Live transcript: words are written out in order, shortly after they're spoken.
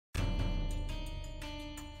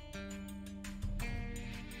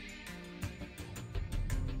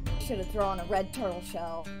Should have thrown a red turtle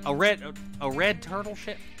shell. A red turtle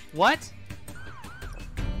shell? What?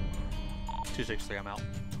 263, I'm out.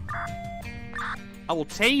 I will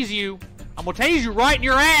tase you. I'm gonna tase you right in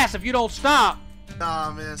your ass if you don't stop.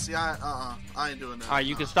 Nah, man. See, I ain't doing that. All right,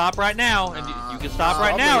 you can stop right now, and you can stop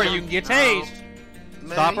right now, or you can get tased.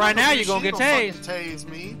 Man, Stop right now, you're gonna get tased. Tase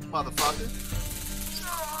me, motherfucker.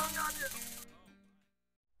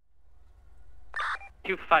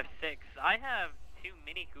 256. I have 2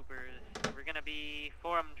 Mini Coopers. We're gonna be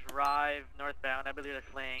Forum Drive northbound. I believe they're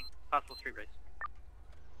fleeing. Possible street race.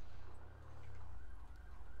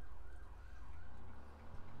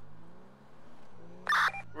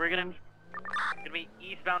 We're gonna be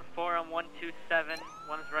eastbound Forum 127.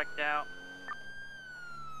 One's wrecked out.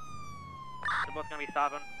 They're both gonna be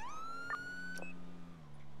stopping.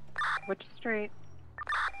 Which street?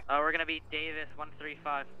 We're gonna be Davis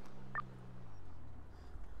 135.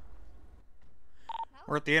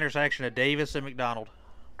 We're at the intersection of Davis and McDonald.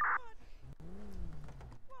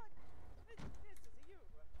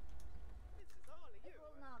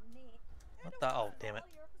 What the? Oh, damn it.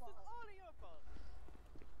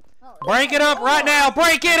 Break it up right now!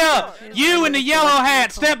 Break it up! You in the yellow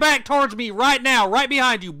hat, step back towards me right now, right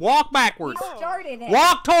behind you. Walk backwards. You started it.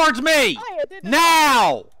 Walk towards me!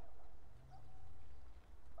 Now!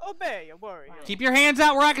 Obey your warrior. Keep your hands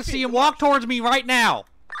out where I can see him. Walk towards me right now.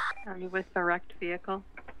 Are you with the wrecked vehicle?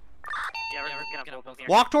 Yeah, we're gonna both here.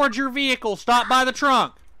 Walk towards your vehicle. Stop by the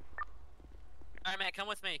trunk. Alright, Matt, come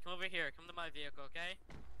with me. Come over here. Come to my vehicle, okay?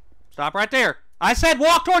 Stop right there. I said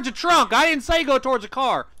walk towards the trunk. I didn't say go towards the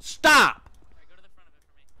car. Stop. Alright, go to the front of it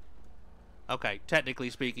for me. Okay, technically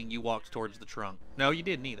speaking, you walked towards the trunk. No, you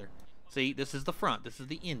didn't either. See, this is the front. This is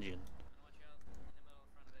the engine.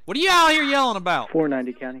 What are you out here yelling about?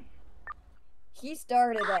 490 County. He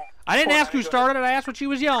started it. I didn't ask who started it. I asked what she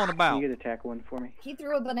was yelling about. Can you get a tack one for me? He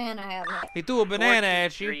threw a banana at me. He threw a banana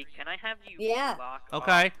at you. Can I have you Yeah. block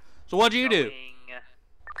Okay. off So what'd you do?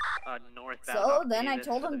 going, northbound So off then I Davis,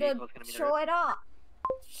 told so him the to vehicle's gonna be show it off.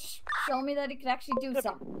 Show me that he could actually do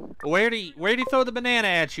something. Where'd he throw the banana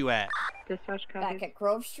at you at? Dispatch Back copies. at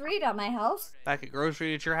Grove Street at my house. Back at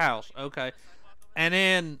Grocery at your house. Okay. And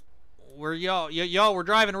then were y'all were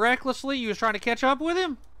driving recklessly? You was trying to catch up with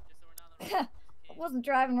him? I wasn't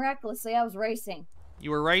driving recklessly. I was racing.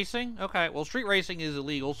 You were racing? Okay. Well, street racing is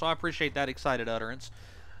illegal, so I appreciate that excited utterance.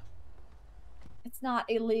 It's not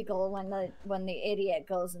illegal when the idiot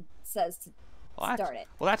goes and says to start it.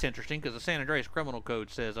 Well, that's interesting because the San Andreas Criminal Code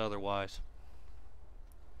says otherwise.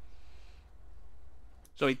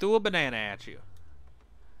 So he threw a banana at you.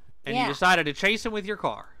 And you decided to chase him with your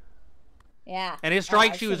car. Yeah. And it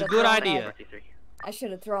strikes you as a good idea. I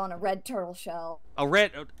should have thrown a red turtle shell. A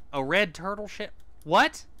red turtle shell?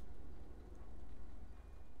 What?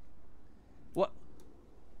 What?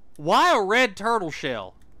 Why a red turtle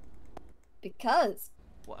shell? Because.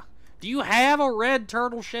 Do you have a red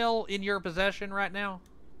turtle shell in your possession right now?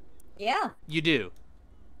 Yeah. You do?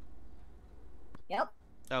 Yep.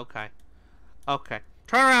 Okay. Okay.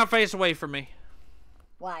 Turn around and face away from me.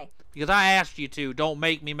 Why? Because I asked you to. Don't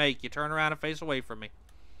make me make you. Turn around and face away from me.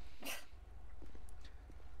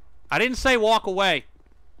 I didn't say walk away.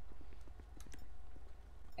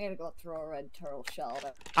 I gotta go throw a red turtle shell.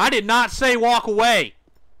 I did not say walk away.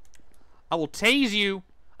 I will tase you.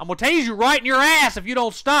 I'm gonna tase you right in your ass if you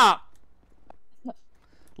don't stop.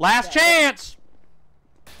 Last chance.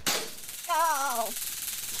 Oh.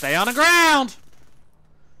 Stay on the ground.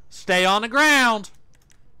 Stay on the ground.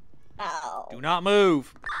 Ow. Do not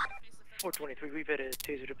move. 423, we've had a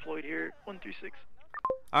taser deployed here. 136.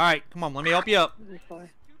 All right, come on. Let me help you up.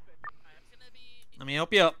 Let me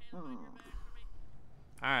help you up. All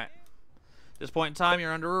right. At this point in time,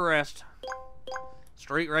 you're under arrest.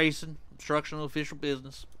 Street racing, obstruction of official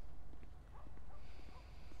business.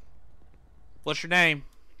 What's your name?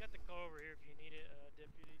 You got the car over here if you need it,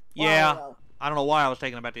 deputy. Yeah. Wario. I don't know why I was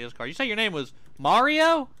taking him back to his car. You say your name was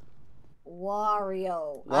Mario?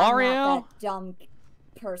 Wario. Wario? I'm not that dumb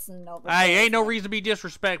person over there. Hey, ain't no reason to be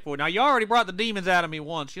disrespectful. Now, you already brought the demons out of me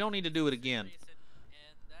once. You don't need to do it again.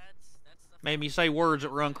 Made me say words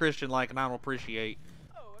that were unchristian-like, and I don't appreciate.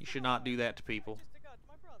 You should not do that to people.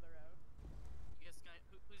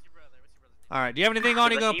 All right, do you have anything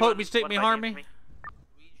on you gonna poke me, stick me, harm me?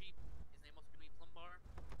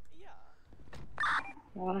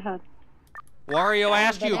 Go ahead. Wario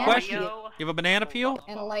asked you a banana question. peel. You have a banana peel?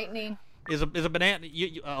 And a lightning. Is a banana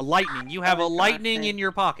lightning? You have a lightning in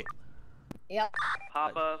your pocket. Yep.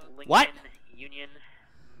 Papa, Lincoln, What? Union,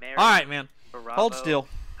 Mary, All right, man. Bravo, Hold still.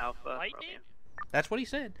 Alpha, Lightning? Romeo. That's what he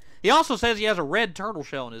said. He also says he has a red turtle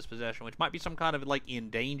shell in his possession, which might be some kind of like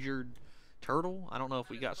endangered turtle. I don't know if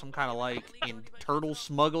we got some kind of like in turtle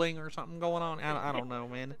smuggling or something going on. I don't know,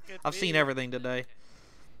 man. I've seen everything today.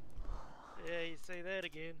 Yeah, you say that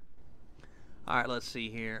again. All right, let's see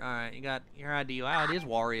here. All right, you got your ID. Wow, it is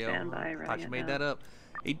Wario. Stand by, Thought ready you it made now. that up.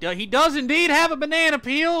 He does indeed have a banana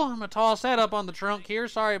peel. I'm gonna toss that up on the trunk here.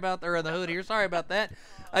 Sorry about or the hood here. Sorry about that.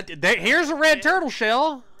 Here's a red turtle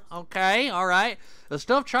shell. Okay, all right. A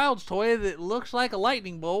stuffed child's toy that looks like a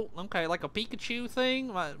lightning bolt. Okay, like a Pikachu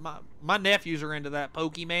thing. My nephews are into that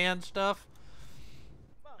Pokemon stuff.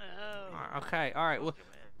 Okay, all right. Well,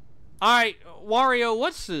 all right, Wario.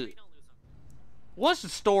 What's the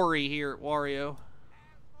story here, Wario?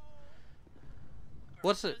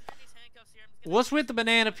 What's with the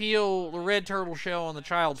banana peel, the red turtle shell, and the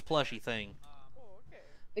child's plushie thing?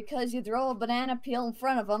 Because you throw a banana peel in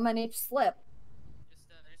front of them and each slip.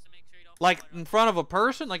 Like in front of a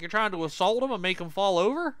person? Like you're trying to assault them and make them fall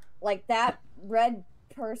over? Like that red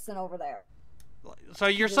person over there. So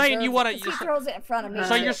you're saying you want to? He throws it in front of me.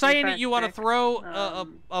 So you're saying that you want to throw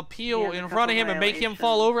a peel in front of him and make him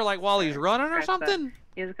fall over like while he's running or something?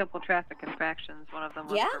 He has a couple traffic infractions. One of them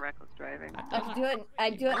was for reckless driving. I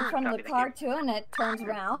do it in front of the car too, and it turns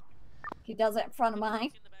around. He does it in front of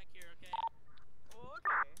mine.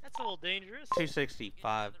 That's a little dangerous.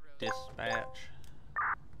 265 dispatch.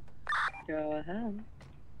 Go ahead.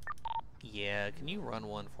 Yeah, can you run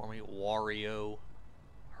one for me? Wario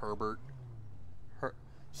Herbert.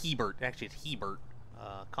 Hebert. Actually, it's Hebert.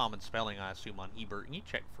 Common spelling, I assume, on Hebert. Can you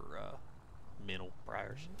check for mental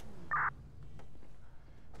priors?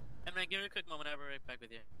 I'm gonna give it a quick moment. I'll be right back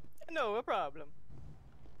with you. No problem.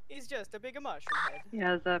 He's just a big mushroom head. He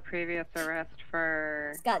has a previous arrest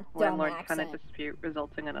for He's got dumb landlord-tenant accent. dispute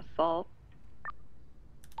resulting in assault.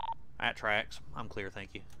 That tracks. I'm clear,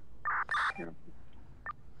 thank you. Yeah.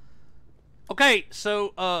 Okay,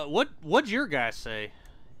 so what'd your guy say?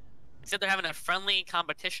 He said they're having a friendly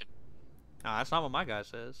competition. No, that's not what my guy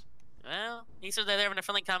says. Well, he said that they're having a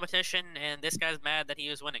friendly competition, and this guy's mad that he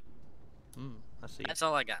was winning. I see. That's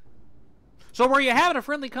all I got. So were you having a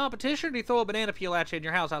friendly competition, or did he throw a banana peel at you in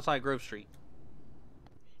your house outside Grove Street?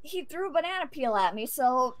 He threw a banana peel at me,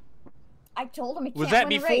 so I told him he can't Was that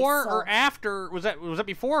win before a race, so... or after? Was that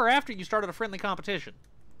before or after you started a friendly competition?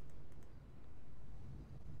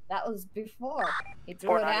 That was before. He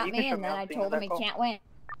threw it at me, and then I told him he can't win.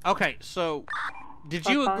 Okay, so did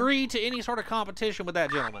you agree to any sort of competition with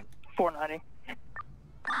that gentleman? 490.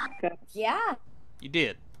 Okay. Yeah, You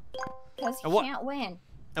did. because he And what- can't win.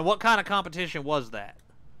 And what kind of competition was that?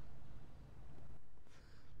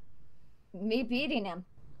 Me beating him.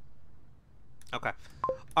 Okay.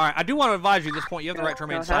 All right, I do want to advise you at this point, you have the right to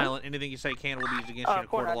remain Go ahead. silent. Anything you say can will be used against you in a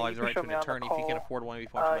court of law. You have the right to an attorney if you can afford one. If you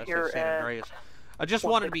want to San Andreas. I just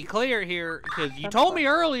wanted to be clear here, because you told me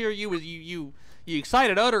earlier you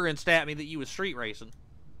excited utterance at me that you was street racing.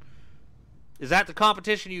 Is that the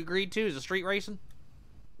competition you agreed to? Is it street racing?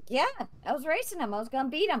 Yeah, I was racing him. I was gonna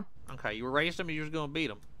beat him. Okay, you were racing him and you was going to beat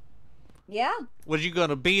him. Yeah. Was you going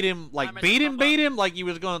to beat him, like beat him? Like you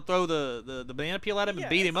was going to throw the banana peel at him and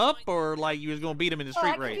beat him up? Or like you was going to beat him in the Well,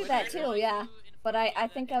 I street could do race? that too, yeah. But I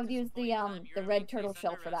think I would use the red turtle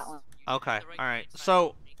shell for that one. Okay, alright.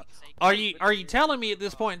 So, are you telling me at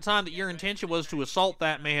this point in time that your intention was to assault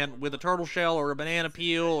that man with a turtle shell or a banana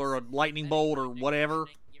peel or a lightning bolt or whatever?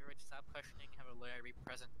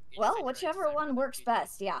 Well, whichever one works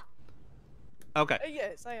best, yeah. Okay.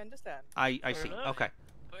 Yes, I understand. I see. Okay.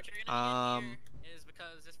 Is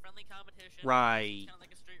because this friendly competition Right. is kind of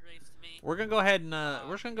like a street race to me. We're gonna go ahead and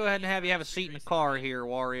have you have a seat in the car here,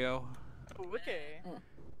 Wario. Oh, okay.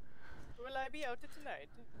 Will I be out tonight?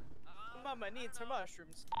 Mama needs her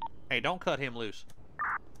mushrooms. Hey, don't cut him loose.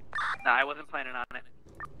 Nah, I wasn't planning on it.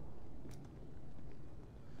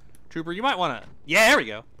 Trooper, you might want to... Yeah, there we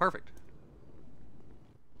go. Perfect.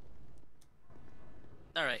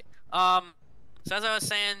 Alright. So as I was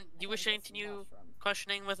saying, do you wish to continue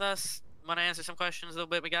questioning with us? Want to answer some questions a little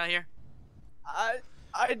bit we got here?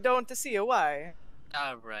 I don't see a why.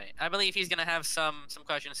 Alright. I believe he's gonna have some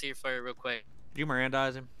questions here for you real quick. Did you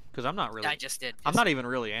Mirandize him? Because I'm not really... I just did. I'm not even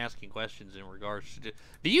really asking questions in regards to...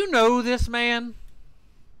 Do you know this man?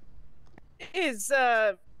 He's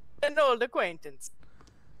an old acquaintance.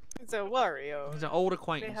 He's a Wario. He's an old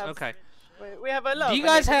acquaintance. Okay. We have a love. Do you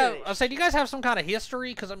guys have... I say, do you guys have some kind of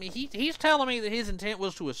history? Because, I mean, he's telling me that his intent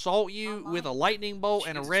was to assault you with a lightning bolt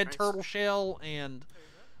and a red turtle shell and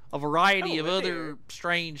a variety of other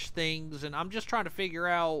strange things. And I'm just trying to figure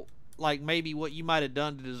out, like, maybe what you might have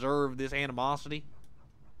done to deserve this animosity.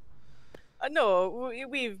 No,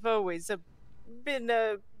 we've always been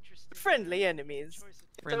friendly enemies.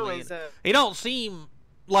 He don't seem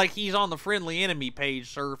like he's on the friendly enemy page,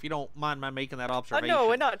 sir. If you don't mind my making that observation.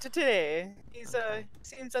 No, not today. He's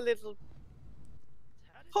seems a little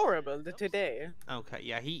horrible today. Okay,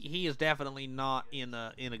 yeah, he is definitely not in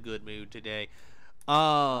a good mood today.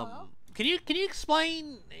 Can you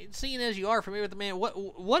explain, seeing as you are familiar with the man,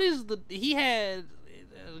 what is the he had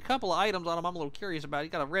a couple of items on him I'm a little curious about. He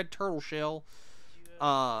got a red turtle shell,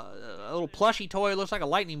 a little plushy toy, looks like a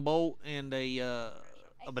lightning bolt, and a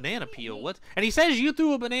banana peel. What? And he says you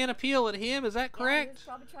threw a banana peel at him. Is that correct?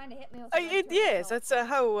 Yeah, he was probably trying to hit me with a red Yes, turtle that's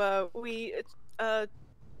how we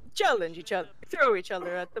challenge each other, throw each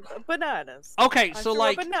other at the bananas. Okay, I so threw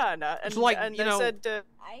like, a banana, and, so like, and you I know, said,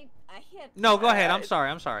 I hit. no, go ahead. I'm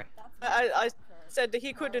sorry. I said that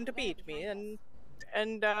he couldn't beat me, and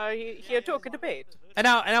he took a debate. And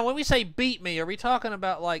now, when we say beat me, are we talking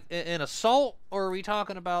about like an assault, or are we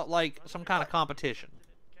talking about like some kind of competition?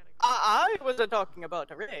 I wasn't talking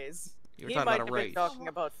about a race. You were He talking might about a have race. been talking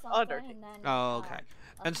about other things. Oh, okay.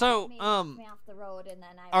 And so,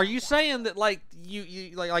 are you saying that like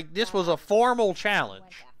you like this was a formal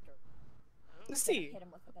challenge? See.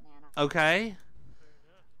 Okay.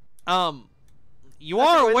 You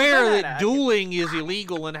are aware that dueling is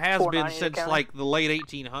illegal and has been since like the late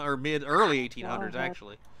 1800s or early 1800s,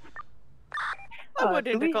 actually. I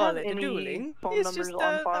wouldn't do we call have it any dueling. phone It's numbers just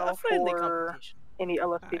on file a friendly for competition. any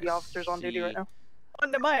LSPD officers on duty right now?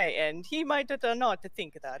 On my end, he might not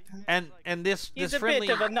think that. And this He's this a friendly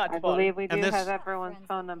bit of a I nutball. believe we do And this- have everyone's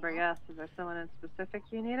phone number, yes. Is there someone in specific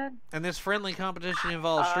you needed? and this friendly competition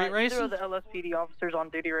involves street Either racing. of the LSPD officers on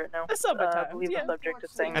duty right now. Sometimes, I believe yeah. the subject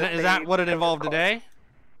is saying And is that what it involved today?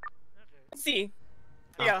 See.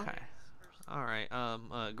 Yeah. Okay. All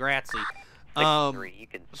right. Grazie. You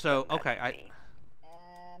can So send that okay,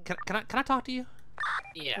 to me. can I talk to you?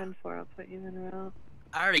 Yeah. 10-4, I'll put you in route.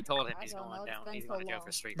 I already told him I he's don't going know, down. it's been He's so going to go long.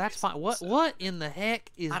 for street That's racing, fine. so- What in the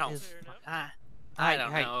heck is? I don't. Is, I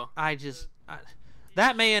don't know. I just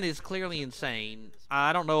that man is clearly insane.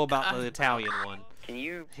 I don't know about the Italian one. Can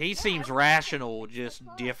you? He seems rational, just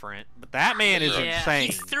different. But that man is Yeah, insane.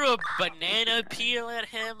 he threw a banana peel at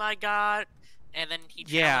him. I got, and then he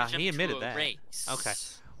Yeah, challenged him he admitted to a that. race. Okay.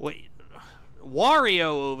 Wait.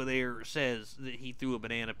 Wario over there says that he threw a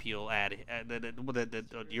banana peel at it.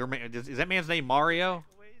 Your man, is that man's name Mario?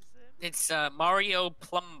 It's Mario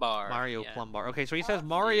Plumbar. Mario yeah. Plumbar. Okay, so he says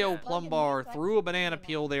Mario Yeah. Plumbar threw a banana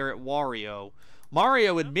peel there at Wario.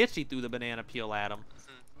 Mario admits he threw the banana peel at him.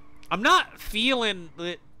 I'm not feeling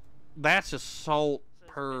that that's assault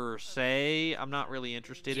per se. I'm not really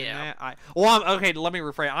interested in that. Okay, let me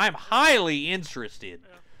rephrase. I'm highly interested.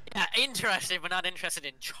 Yeah, interested, but not interested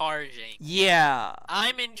in charging. Yeah.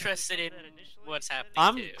 I'm interested in what's happening.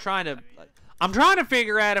 I'm too. trying to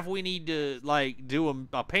figure out if we need to like do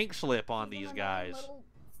a pink slip on these guys.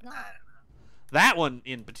 That one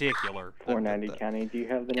in particular. 490 County, do you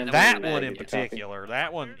have the number? That one in particular.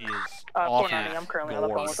 That one is 490, I'm currently on the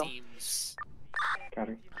phone gore. with him. Seems... Got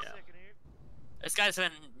her. Yeah. This guy's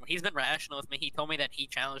he's been rational with me. He told me that he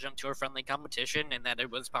challenged him to a friendly competition and that it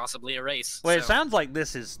was possibly a race. Well, it so... sounds like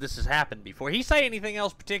this has happened before. He say anything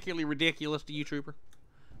else particularly ridiculous to you, Trooper?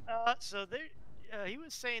 So there, he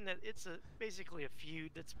was saying that it's basically a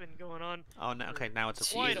feud that's been going on. Oh, no, okay, now it's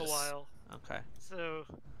a quite feud. a while. Okay. So,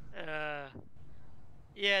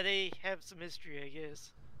 yeah, they have some history, I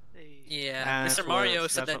guess. Yeah, Mr. Mario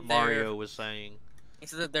said that's that what Mario was saying. He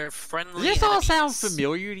said that they're friendly. Does this all enemies. sound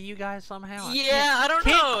familiar to you guys somehow? Yeah, I don't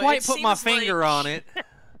know. Can't quite It put my seems finger like- on it.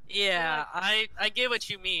 Yeah, I get what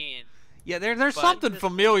you mean. Yeah, there's But- something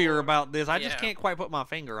familiar about this. I just Yeah. can't quite put my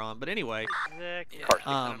finger on. But anyway. Exactly.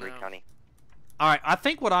 County. All right, I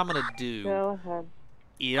think what I'm gonna do. Go ahead.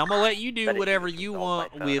 Yeah, I'm gonna let you do whatever you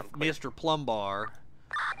want with Mr. Plumbar.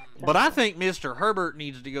 But I think Mr. Herbert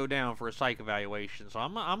needs to go down for a psych evaluation. So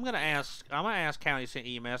I'm gonna ask County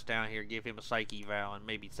EMS down here, give him a psych eval, and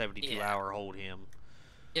maybe 72-hour hold him.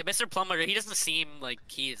 Yeah, Mr. Plumber, he doesn't seem like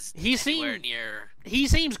he's He anywhere seems- near. He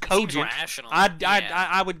seems cogent. Seems rational.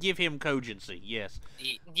 I would give him cogency. Yes.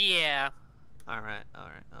 Yeah. All right.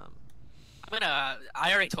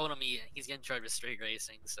 I already told him he's getting charged with street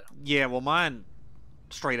racing. So. Yeah. Well, mine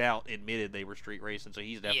straight out admitted they were street racing, so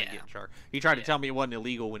he's definitely getting charged. He tried to tell me it wasn't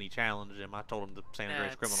illegal when he challenged him. I told him the San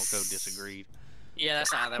Andreas Criminal Code disagreed. Yeah,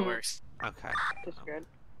 that's not how that works. Okay. Disagreed.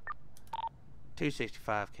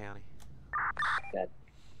 265 County. Good.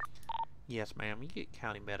 Yes, ma'am. You get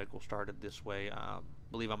county medical started this way. I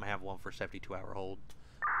believe I'm gonna have one for 72-hour hold.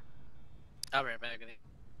 I'll be right back with you.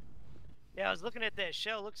 Yeah, I was looking at that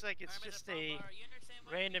shell. Looks like it's just a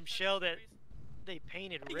random shell that they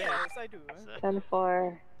painted red. Yes, I do.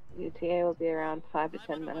 10-4. UTA will be around 5 to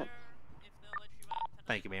 10 minutes.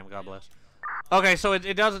 Thank you, ma'am. God bless. Okay, so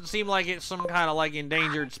it doesn't seem like it's some kind of like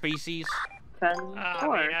endangered species. I mean,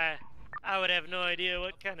 I would have no idea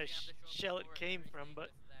what kind of shell it came from,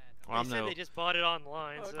 but Well, they said they just bought it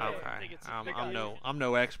online, so I Okay, think it's a big deal. I'm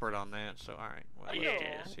no expert on that. So all right, well, Yeah. let's do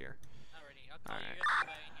this here. All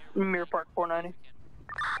right. Mirror Park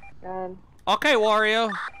 490. Okay, Wario.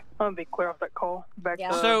 I'm gonna be clear off that call. Back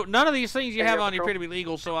to, So none of these things you have on you patrol. appear to be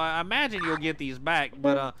legal, so I imagine you'll get these back.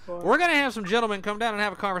 But we're gonna have some gentlemen come down and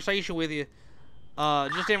have a conversation with you,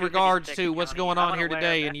 just in regards to what's going on here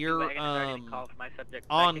today and your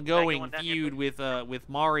ongoing feud with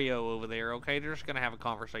Mario over there. Okay, they're just gonna have a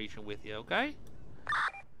conversation with you. Okay.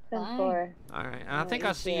 10-4. All right. I think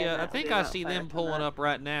I see. I think I see them pulling up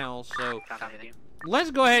right now. So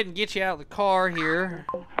let's go ahead and get you out of the car here.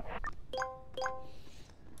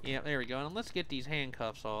 Yeah, there we go. And let's get these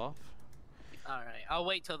handcuffs off. Alright, I'll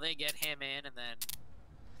wait till they get him in and then...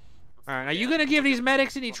 Alright, are you gonna give these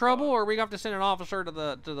medics any trouble, or are we gonna have to send an officer to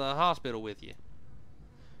the hospital with you?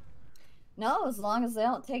 No, as long as they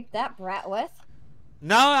don't take that brat with.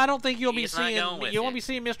 No, I don't think you'll be He's not seeing. going with You won't it. be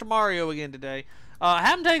seeing Mr. Mario again today.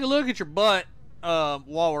 Have him take a look at your butt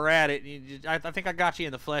while we're at it. I think I got you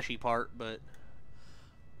in the fleshy part, but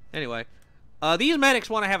anyway. These medics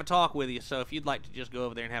want to have a talk with you, so if you'd like to just go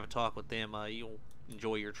over there and have a talk with them, you'll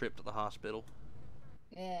enjoy your trip to the hospital.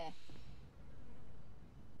 Yeah.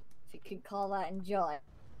 If you could call that enjoy.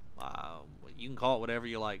 You can call it whatever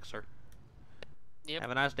you like, sir. Yep.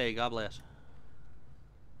 Have a nice day. God bless.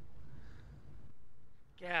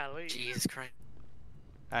 Golly. Jesus Christ.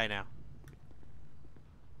 Hey, now.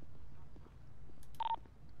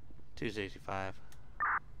 265.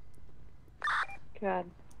 God.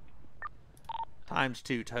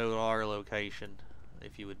 ×2 tow to our location,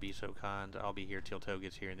 if you would be so kind. I'll be here till tow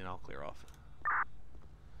gets here, and then I'll clear off.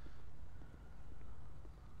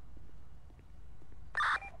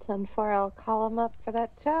 10-4, I'll call him up for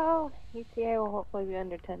that tow. ETA will hopefully be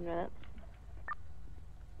under 10 minutes.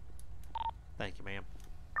 Thank you, ma'am.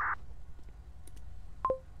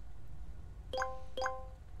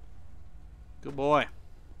 Good boy.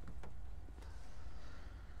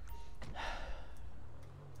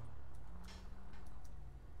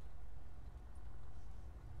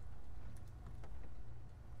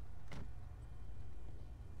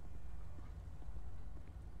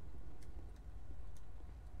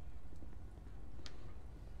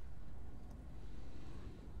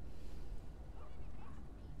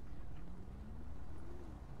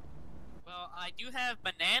 Well, I do have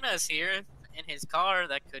bananas here in his car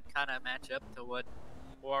that could kind of match up to what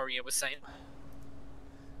Wario was saying.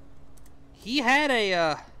 He had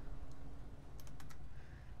a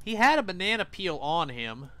banana peel on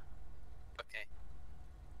him. Okay.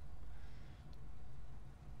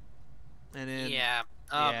 And then Yeah.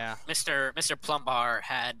 yeah. Mr. Plumbar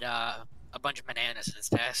had a bunch of bananas in his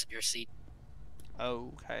passenger seat.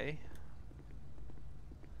 Okay.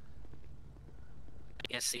 I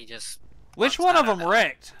guess he just... Which one of them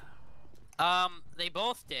wrecked? They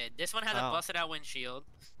both did. This one has a busted out windshield.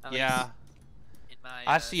 at Yeah. least in my,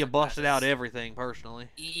 I see a busted out sunglasses. everything, personally.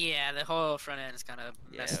 Yeah, the whole front end is kind of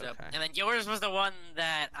messed up. okay. And then yours was the one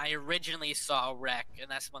that I originally saw wreck, and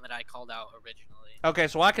that's the one that I called out originally. Okay,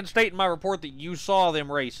 so I can state in my report that you saw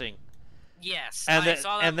them racing. Yes, And I that,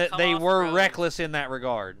 saw them and that come they off were Grove. reckless in that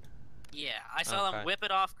regard. Yeah, I saw Okay. them whip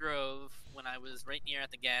it off Grove when I was right near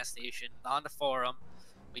at the gas station, on the Forum.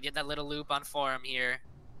 We did that little loop on Forum here,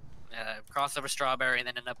 cross over Strawberry, and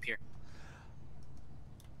then end up here.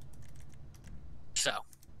 So.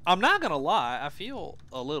 I'm not gonna lie, I feel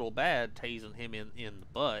a little bad tasing him in the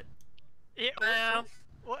butt. Yeah, Well,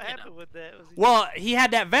 what happened with that? Was he... Well, he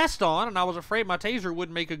had that vest on, and I was afraid my taser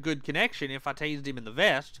wouldn't make a good connection if I tased him in the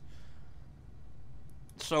vest.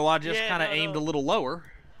 So I just kind of aimed a little lower.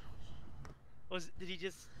 Was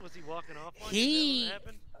he walking off? On He you? Is that what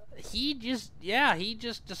happened? he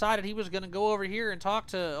just decided he was gonna go over here and talk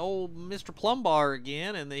to old Mr. Plumbar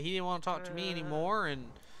again, and that he didn't want to talk to me anymore. And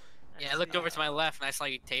yeah, I looked over to my left and I saw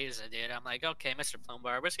you tase it, dude. I'm like, okay, Mr.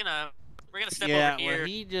 Plumbar, we're gonna step yeah, over here. well,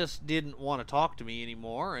 he just didn't want to talk to me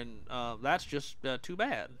anymore, and that's just too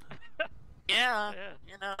bad. Yeah,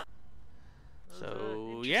 you know.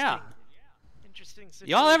 So yeah. Interesting.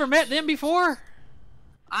 Y'all ever met them before?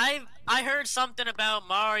 I heard something about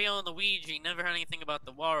Mario and Luigi. Never heard anything about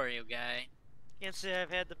the Wario guy. Can't say I've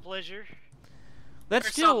had the pleasure. That's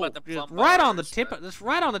Heard still something about the Plum right on the Bars, tip. That's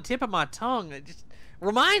right on the tip of my tongue. It just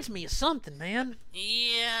reminds me of something, man.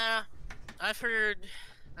 Yeah, I've heard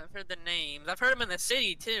the names. I've heard them in the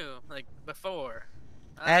city too, like before.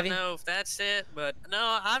 I Have don't you? know if that's it, but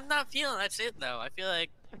no, I'm not feeling that's it though. I feel like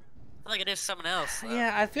it is someone else. Though.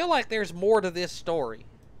 Yeah, I feel like there's more to this story.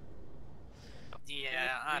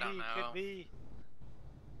 Yeah, I don't know. Could be.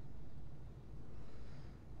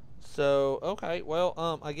 So, okay,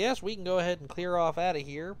 well, I guess we can go ahead and clear off out of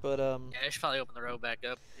here, but, Yeah, I should probably open the road back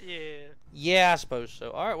up. Yeah. yeah, I suppose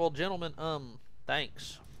so. Alright, well, gentlemen,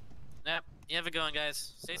 thanks. Yep, you have a good one,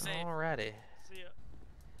 guys. Stay safe. Alrighty. See ya.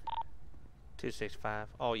 265.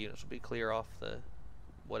 All units will be clear off the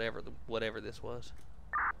whatever this was.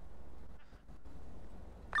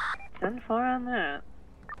 10-4 on that.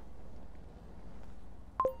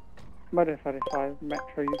 Murder 35,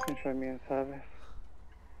 Metro, you can show me a service.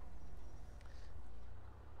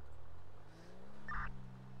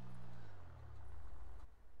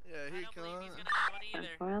 Yeah, he come.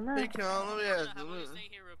 Well, no. He come. Let me ask him.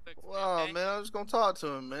 Wow, man, I was gonna talk to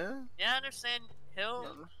him, man. Yeah, I understand.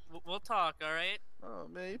 We'll talk, alright? Oh,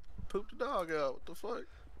 man, he pooped the dog out. What the fuck?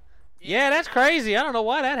 Yeah, that's crazy. I don't know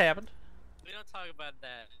why that happened. We don't talk about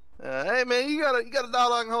that. Hey, man, you got a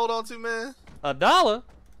dollar I can hold on to, man? $1?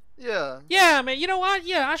 Yeah. Yeah, man, you know what?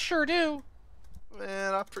 Yeah, I sure do.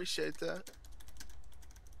 Man, I appreciate that.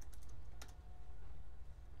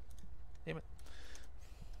 Damn it.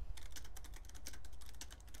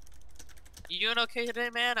 You doing okay today,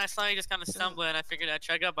 man? I saw you just kind of stumbling. I figured I'd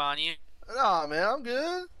check up on you. Nah, man, I'm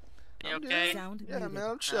good. You I'm okay? Good. Yeah, man,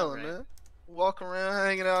 I'm chilling, man. Walking around,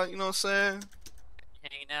 hanging out, you know what I'm saying?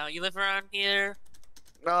 Hanging out. You live around here?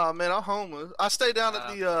 Nah, man, I'm homeless. I stay down at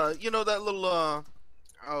the, you know that little,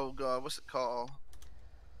 oh god, what's it called?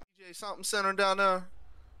 DJ something center down there.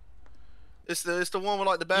 It's the one with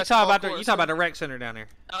like the basketball You talk about the rec center down there.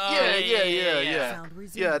 Oh, yeah.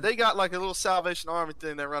 Yeah, they got like a little Salvation Army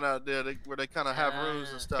thing that run out there where they kind of have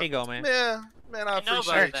rooms and stuff. There you go, man. Yeah, man, I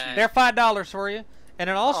appreciate you. They're $5 for you. And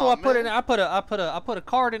then also I put a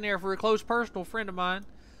card in there for a close personal friend of mine.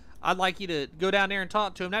 I'd like you to go down there and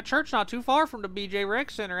talk to him. That church's not too far from the BJ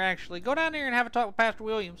Rec Center, actually. Go down there and have a talk with Pastor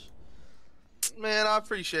Williams. Man, I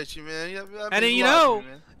appreciate you, man. And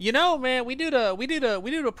then man, we do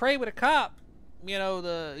the pray with a cop. You know,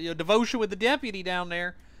 the devotion with the deputy down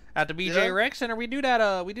there at the BJ Rec Center. We do that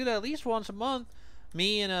at least once a month.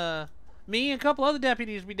 Me and a couple other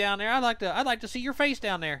deputies be down there. I'd like to see your face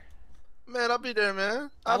down there. Man, I'll be there,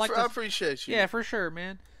 man. I appreciate you. Yeah, for sure,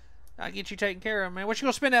 man. I'll get you taken care of, man. What you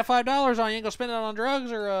gonna spend that $5 on? You ain't gonna spend it on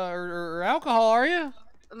drugs or alcohol, are you?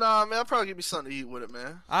 Nah, man, I'll probably give me something to eat with it,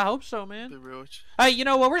 man. I hope so, man. Be real with you. Hey, you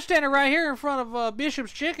know what? We're standing right here in front of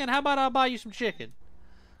Bishop's Chicken. How about I buy you some chicken?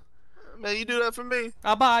 Man, you do that for me?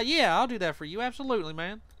 I'll do that for you. Absolutely,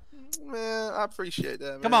 man. Man, I appreciate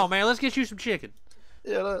that, man. Come on, man. Let's get you some chicken.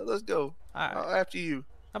 Yeah, let's go. All right. After you.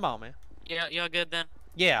 Come on, man. Yeah, y'all good then?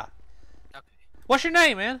 Yeah. Okay. What's your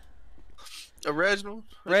name, man? Reginald.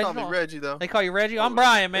 They call me Reggie, though. They call you Reggie? I'm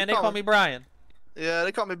Brian, man. They call me Brian. Yeah,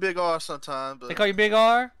 they call me Big R sometimes. But... They call you Big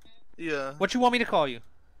R? Yeah. What you want me to call you?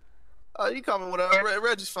 You call me whatever.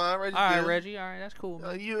 Reggie's fine. Reggie's all right, good. Reggie. All right, that's cool,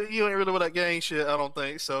 man. You ain't really with that gang shit, I don't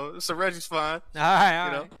think. So Reggie's fine. All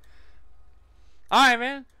right. All right,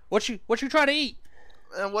 man. What you try to eat?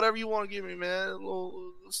 And whatever you want to give me, man. A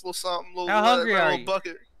little something. How hungry are you? A little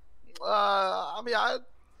bucket. I mean, I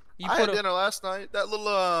had dinner last night. That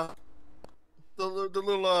little the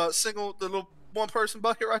little one person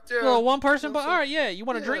bucket right there. Little one person bucket. All right, yeah. You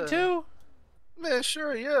want a drink too? Man,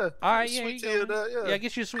 sure, yeah. All right, yeah. Sweet tea, yeah,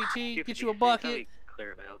 get you a sweet tea. Get you a bucket.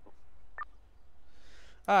 Clear available.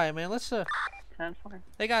 All right, man. Let's 10-4.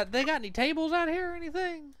 They got any tables out here or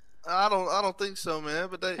anything? I don't think so, man.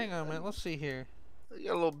 But they. Hang on, man. Let's see here. You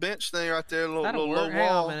got a little bench thing right there, a little low wall. Hang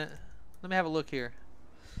on a minute. Let me have a look here.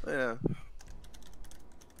 Yeah.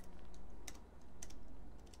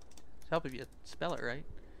 Help if you spell it right.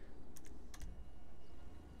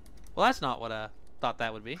 Well, that's not what I thought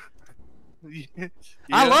that would be. Yeah.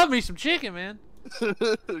 I love me some chicken, man.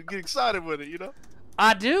 Get excited with it, you know?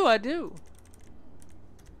 I do.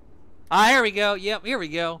 Ah, here we go. Yep, here we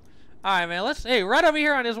go. All right, man. Hey, right over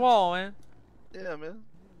here on this wall, man. Yeah, man.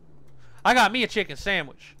 I got me a chicken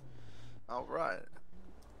sandwich. All right.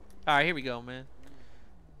 All right, here we go, man.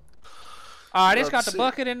 All right, it's got the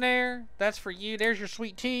bucket in there. That's for you. There's your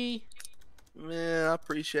sweet tea. Man, I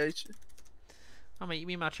appreciate you. I'm gonna eat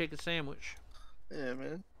me my chicken sandwich. Yeah,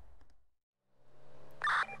 man.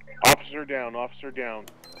 Officer down, officer down.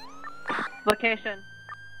 Location.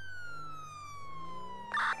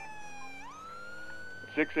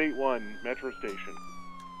 681, Metro Station.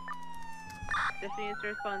 Just needs to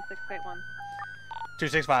respond 681.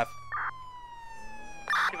 265.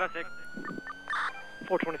 256.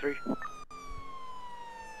 423.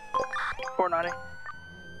 490.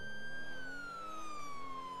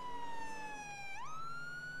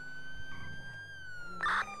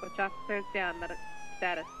 Which officer's down? Medic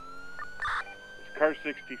status. It's car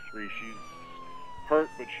 63. She's hurt,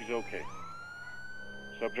 but she's okay.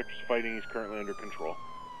 Subject is fighting. He's currently under control.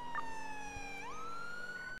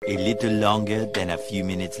 A little longer than a few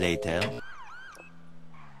minutes later.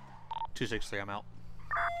 263, I'm out.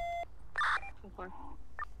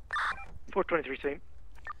 423, same.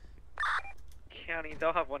 County,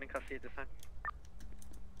 they'll have one in custody at this time.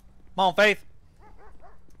 Come on, Faith.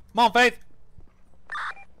 Come on, Faith.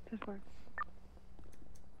 10-4.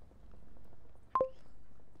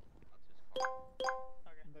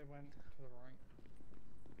 They went to the right.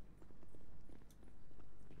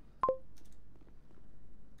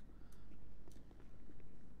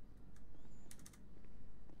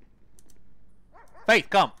 Faith,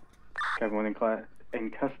 come. Got one in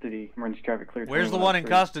custody. Emergency traffic cleared. Where's the one in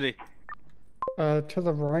custody? To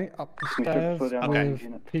the right, up the Can you stairs slow down? Okay.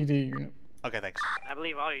 with PD unit. Okay, thanks. I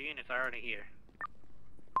believe all your units are already here.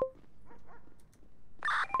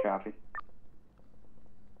 Copy.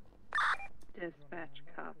 Dispatch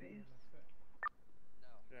copies.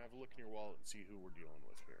 Yeah, have a look in your wallet and see who we're dealing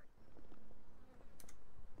with here.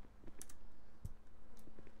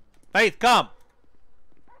 Faith, come.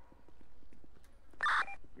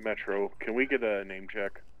 Metro, can we get a name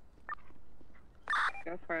check?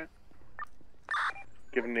 Go for it.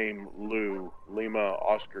 Give name Lou, Lima,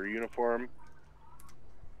 Oscar, uniform.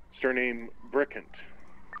 Surname Brickant.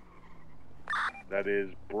 That is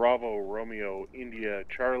Bravo, Romeo, India,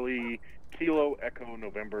 Charlie, Kilo, Echo,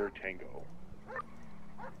 November, Tango.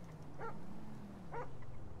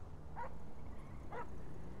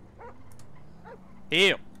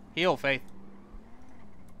 Heal. Heal, Faith.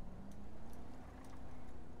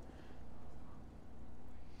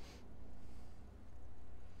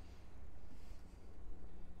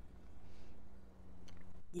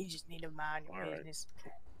 You just need to mind your business.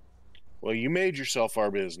 Well, you made yourself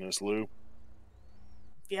our business, Lou.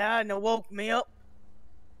 If you hadn't woke me up,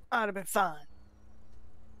 I'd have been fine.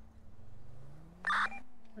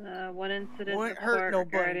 One incident Won't hurt report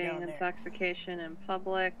nobody regarding down there. intoxication in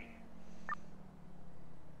public.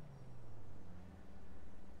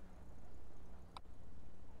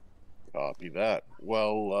 Copy that.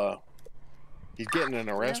 Well, he's getting an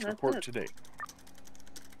arrest that's report it. today.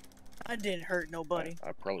 I didn't hurt nobody.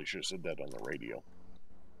 I probably should have said that on the radio.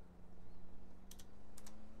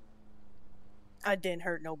 I didn't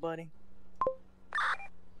hurt nobody.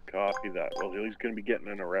 Copy that. Well, he's going to be getting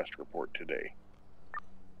an arrest report today.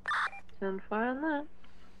 10-4 on that.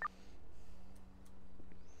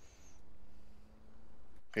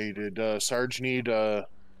 Hey, did Sarge need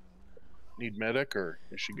medic, or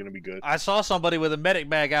is she going to be good? I saw somebody with a medic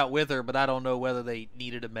bag out with her, but I don't know whether they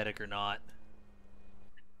needed a medic or not.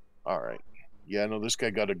 All right. Yeah, no, this guy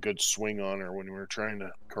got a good swing on her when we were trying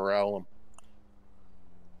to corral him.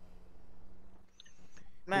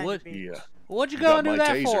 What? Yeah. What'd you You go got and do my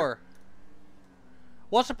that taser. for?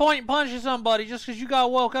 What's the point in punching somebody just because you got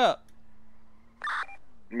woke up?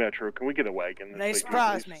 Metro, can we get a wagon? They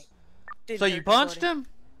surprised me. Didn't So you hurt punched nobody.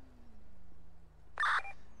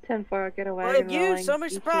 him? 10-4, get away. Well, you,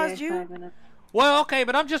 somebody surprised you? 5 minutes. Well, okay,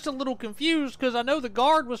 but I'm just a little confused because I know the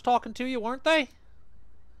guard was talking to you, weren't they?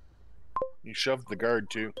 You shoved the guard,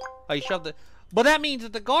 too. Oh, you shoved the... But that means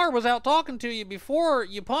that the guard was out talking to you before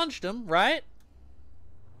you punched him, right?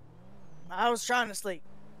 I was trying to sleep.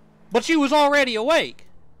 But you was already awake.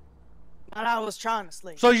 But I was trying to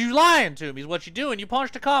sleep. So you lying to me is what you doing. You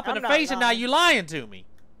punched a cop in I'm the not face and now lying. you lying to me.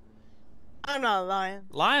 I'm not lying.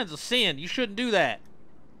 Lying's a sin. You shouldn't do that.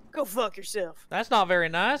 Go fuck yourself. That's not very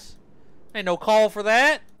nice. Ain't no call for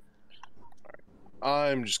that.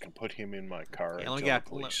 I'm just going to put him in my car Yeah, and let me tell get- the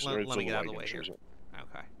police. let- or let until me get out of the wagon way here. shows up.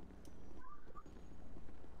 Okay.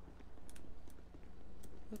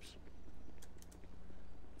 Oops.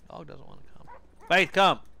 Dog doesn't want to come. Faith,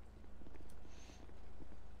 come.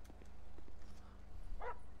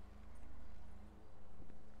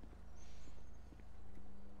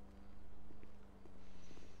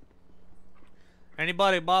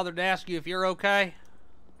 Anybody bothered to ask you if you're okay?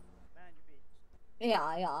 Yeah,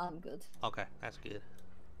 I'm good. Okay, that's good.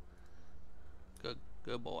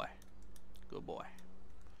 Good boy. Good boy.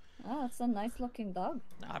 Oh, it's a nice looking dog.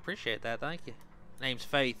 No, I appreciate that. Thank you. Name's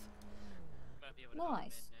Faith.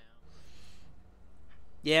 Nice.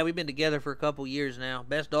 Yeah, we've been together for a couple years now.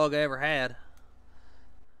 Best dog I ever had.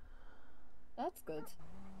 That's good.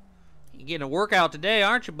 You're getting a workout today,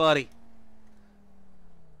 aren't you, buddy?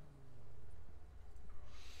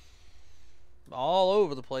 All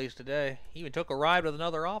over the place today. He even took a ride with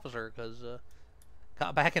another officer because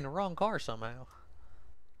got back in the wrong car somehow.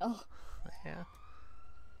 Oh. Yeah.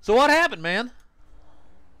 So what happened, man?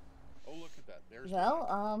 Oh, look at that. There's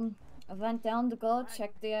Well, I went down to go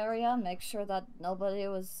check the area, make sure that nobody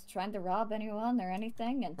was trying to rob anyone or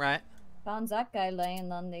anything, and found that guy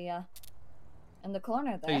laying on the in the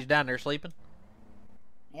corner there. So he's down there sleeping?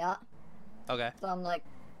 Yeah. Okay. So I'm like,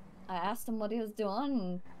 I asked him what he was doing,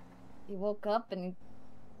 and he woke up and he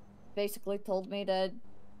basically told me to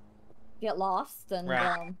get lost, and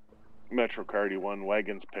Metro Cardi 1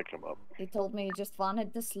 wagons picked him up. he told me he just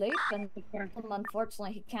wanted to sleep, and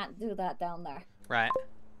unfortunately he can't do that down there. Right.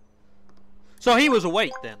 So he was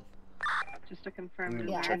awake then? Just to confirm. I'm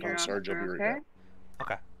gonna check on Sarge. I'll be right back.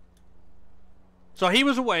 Okay. So he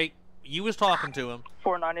was awake. You was talking to him.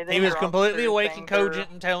 490. He was completely awake and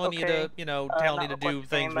cogent and telling you to, you know, telling you to do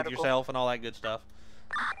things with yourself and all that good stuff.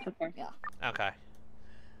 Yeah. Okay.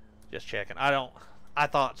 Just checking. I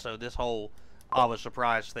thought so. This whole I was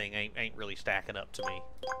surprised thing ain't really stacking up to me.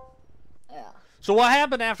 Yeah. So what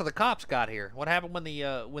happened after the cops got here? What happened when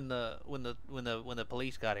the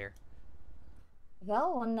police got here?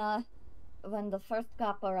 Well, when the first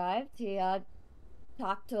cop arrived, he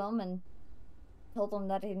talked to him and told him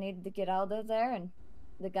that he needed to get out of there, and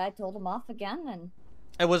the guy told him off again. And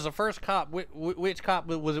it was the first cop. Which cop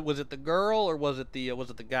was it? Was it the girl or was it the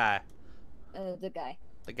guy? The guy.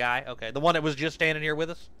 The guy. Okay, the one that was just standing here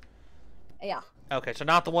with us. Yeah. Okay, so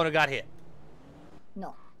not the one who got hit.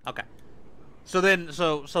 No. Okay. So then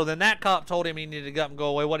that cop told him he needed to get up and go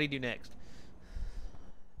away. What did he do next?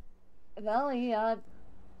 Well, he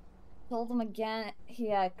told him again.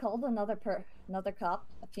 He called another cop,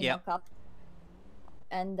 a female cop,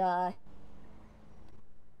 and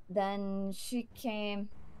then she came.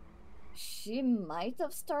 She might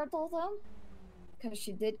have startled him, because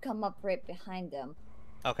she did come up right behind him.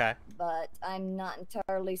 Okay. But I'm not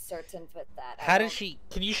entirely certain with that. How did she?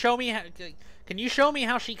 Can you show me how? Can you show me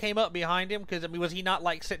how she came up behind him? Because I mean, was he not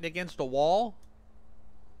like sitting against a wall?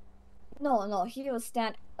 No, he was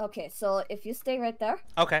Okay, so if you stay right there.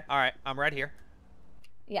 Okay, all right, I'm right here.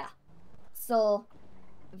 Yeah. So,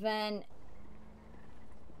 then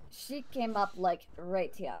she came up like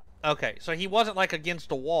right here. Okay, so he wasn't like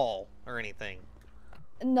against a wall or anything.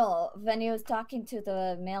 No, when he was talking to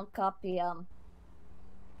the male cop, he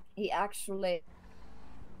actually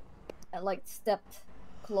like stepped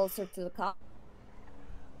closer to the cop.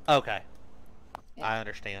 Okay. Yeah. I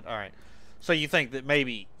understand. All right. So you think that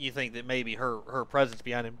maybe her presence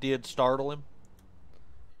behind him did startle him?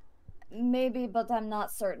 Maybe, but I'm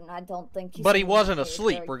not certain. I don't think But he wasn't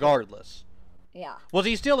asleep regardless. Yeah. Was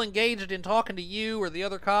he still engaged in talking to you or the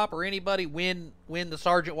other cop or anybody when the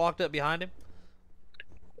sergeant walked up behind him?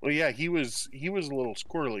 Well, yeah, he was a little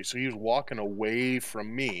squirrely, so he was walking away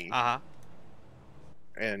from me. Uh-huh.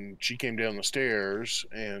 And she came down the stairs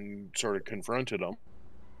and sort of confronted him.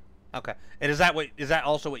 Okay. And is that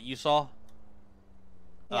also what you saw?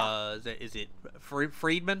 Yeah. Is it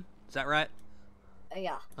Friedman? Is that right?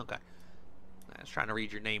 Yeah. Okay. I was trying to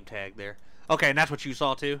read your name tag there. Okay, and that's what you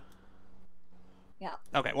saw too? Yeah.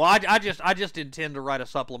 Okay. Well, I just intend to write a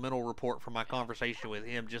supplemental report from my conversation with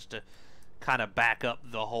him just to kind of back up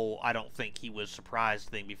the whole I don't think he was surprised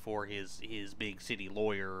thing before his big city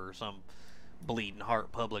lawyer or some bleeding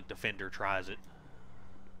heart public defender tries it.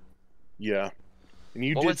 Yeah. And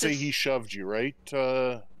you did say he shoved you, right?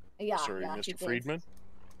 Yeah. Sorry, yeah, Mr. Friedman?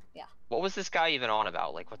 Yeah. What was this guy even on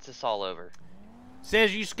about? Like, what's this all over?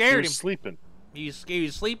 Says you scared him. He was sleeping. He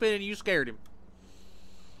was sleeping and you scared him.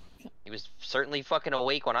 He was certainly fucking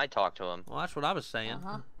awake when I talked to him. Well, that's what I was saying.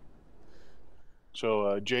 Uh-huh.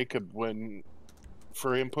 So, Jacob,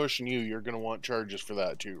 for him pushing you, you're going to want charges for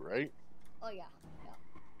that too, right? Oh, yeah.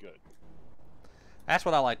 Good. That's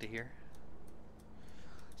what I like to hear.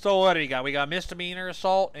 So what do you got? We got misdemeanor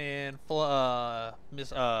assault and felony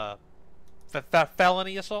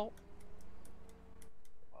assault.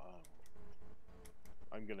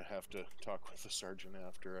 I'm gonna have to talk with the sergeant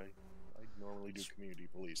after. I normally do community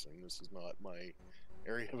policing. This is not my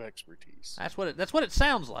area of expertise. That's what it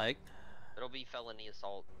sounds like. It'll be felony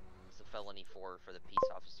assault. It's a felony for the peace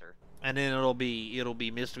officer. And then it'll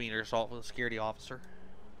be misdemeanor assault for the security officer.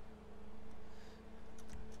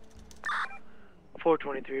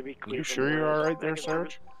 423, be clear. You sure you're all right there,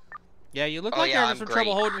 Sarge? Yeah, you look like you're having some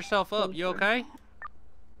trouble holding yourself up. You okay?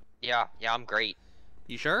 Yeah, I'm great.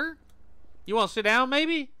 You sure? You want to sit down,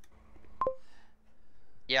 maybe?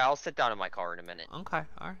 Yeah, I'll sit down in my car in a minute. Okay,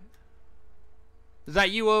 all right. Is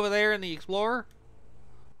that you over there in the Explorer?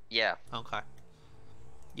 Yeah. Okay.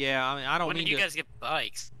 Yeah, I mean, I don't When need did you guys get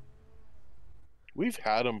bikes? We've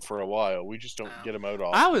had them for a while. We just don't get them out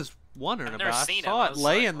often. I was wondering about it. I saw it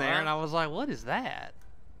laying like, there, and I was like, what is that?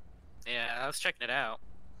 Yeah, I was checking it out.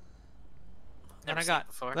 Then I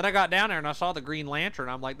got down there and I saw the Green Lantern.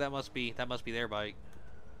 I'm like, that must be their bike.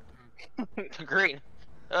 Green.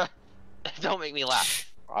 Don't make me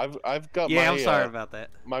laugh. I've got Yeah, my, I'm sorry about that.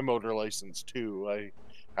 my motor license too. I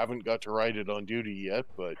haven't got to ride it on duty yet,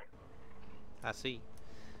 but I see.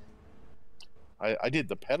 I did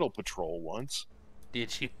the pedal patrol once.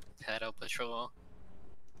 Did you? Pedal patrol.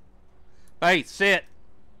 Hey, sit.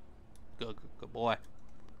 Good boy.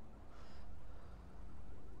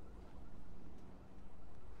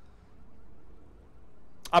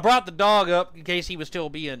 I brought the dog up in case he was still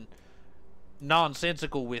being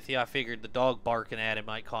nonsensical with you. I figured the dog barking at him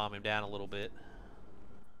might calm him down a little bit.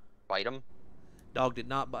 Bite him? Dog did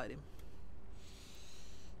not bite him.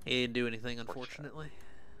 He didn't do anything, unfortunately.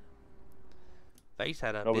 Face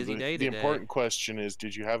had a busy day today. The important question is,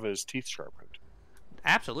 did you have his teeth sharpened?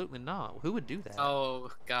 Absolutely not. Who would do that?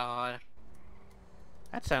 Oh, God.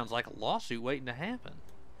 That sounds like a lawsuit waiting to happen.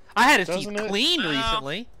 I had his teeth cleaned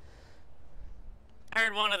recently. I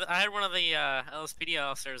heard one of the LSPD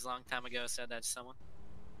officers a long time ago said that to someone.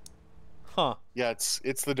 Huh. Yeah,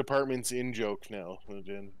 it's the department's in joke now.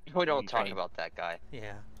 We don't talk about that guy.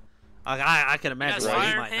 Yeah. I can imagine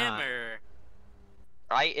why he might not.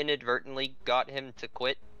 I inadvertently got him to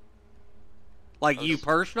quit. Like you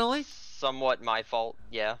personally? Somewhat my fault,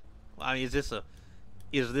 yeah. I mean, is this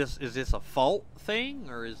a fault thing,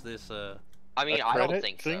 or is this a? I mean, I don't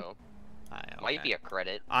think so. Okay. Might be a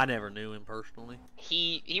credit. I never knew him personally.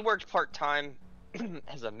 He worked part-time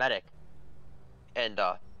as a medic, and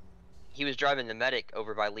he was driving the medic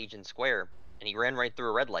over by Legion Square, and he ran right through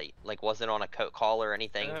a red light, like wasn't on a call or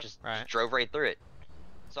anything, just drove right through it.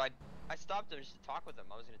 So I stopped him just to talk with him.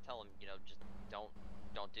 I was gonna tell him, just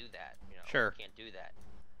don't do that. Sure. You can't do that.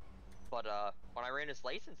 But when I ran his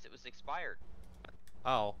license, it was expired.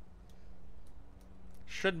 Oh.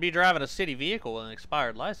 Shouldn't be driving a city vehicle with an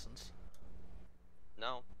expired license.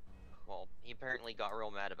 No. Well, he apparently got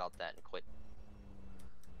real mad about that and quit.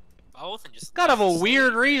 Both and just kind of a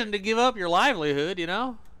weird reason to give up your livelihood,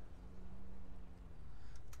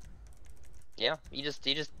 Yeah, he just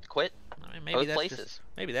quit. I mean, maybe both that's places.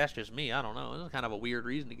 Maybe that's just me. I don't know. It's kind of a weird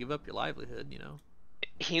reason to give up your livelihood,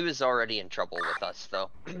 He was already in trouble with us, though.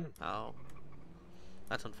 Oh,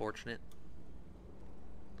 that's unfortunate.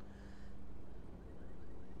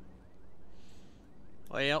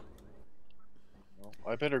 Well,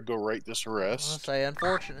 I better go write this arrest. I'll say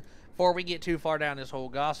unfortunate. Before we get too far down this whole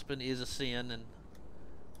gossiping is a sin, and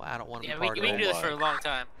well, I don't want to be part of it. We can do this for a long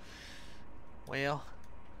time. Well,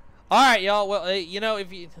 all right, y'all. Well,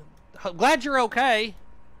 if you, I'm glad you're okay.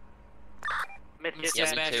 Mr.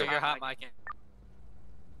 Dispatcher, you're hot micing.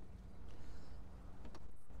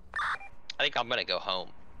 I think I'm gonna go home.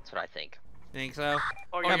 That's what I think. Think so?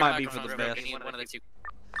 Or that might be for the best. One of the two.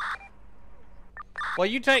 Well,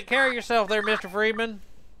 you take care of yourself there, Mr. Freeman.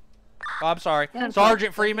 Oh, I'm sorry,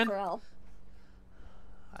 Sergeant Freeman.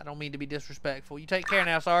 I don't mean to be disrespectful. You take care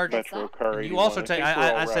now, Sergeant. You also take.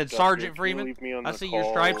 I said Sergeant Freeman. I see your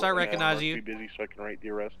stripes. I recognize you. Be busy so I can write the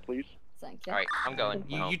arrest, please. Thank you. All right, I'm going.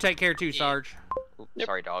 You take care too, Sarge. Oops,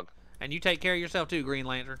 sorry, dog. And you take care of yourself too, Green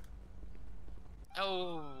Lantern.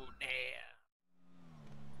 Oh, damn.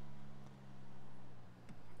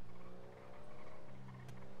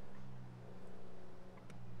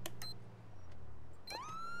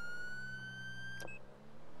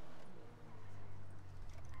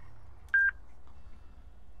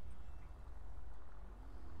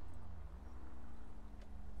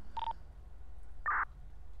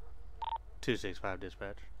 (265)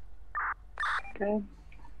 dispatch. Okay.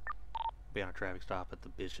 Be on a traffic stop at the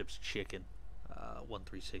Bishop's Chicken,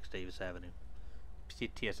 136 Davis Avenue.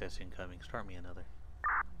 TSS incoming. Start me another.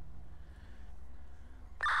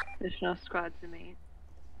 Additional squads to me.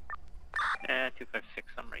 256,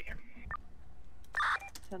 I'm right here.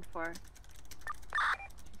 10-4.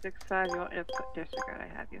 6-5, you want to put disregard,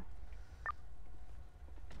 I have you.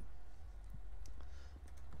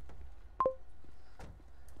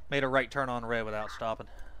 Made a right turn on red without stopping.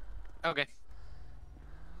 Okay.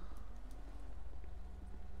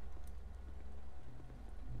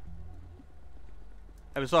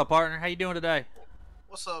 Hey, what's up, partner? How you doing today?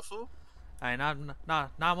 What's up, fool? Hey, not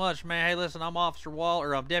much, man. Hey, listen, I'm Officer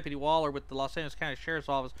Waller, I'm Deputy Waller with the Los Angeles County Sheriff's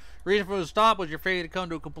Office. Reason for the stop was your failure to come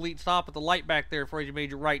to a complete stop at the light back there before you made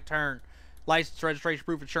your right turn. License, registration,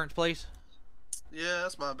 proof, insurance, please. Yeah,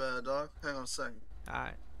 that's my bad, dog. Hang on a second. All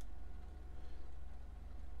right.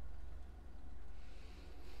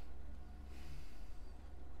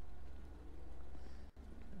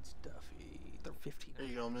 That's Duffy. They're 15. There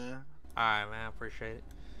you go, man. All right, man. I appreciate it.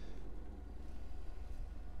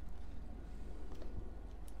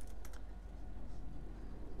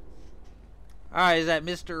 All right, is that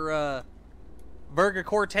Mr. Verga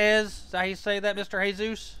Cortez? Is that how you say that, Mr.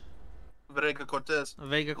 Jesus? Vega Cortez.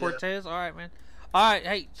 Vega Cortez. All right, man. All right.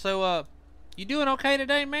 Hey, so you doing okay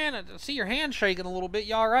today, man? I see your hand shaking a little bit.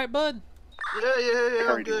 You all right, bud? Yeah.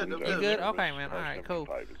 I'm good. You good? Okay, man. All right, cool.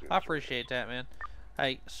 I appreciate that, man.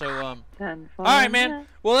 Hey, so all 10-4. right, man.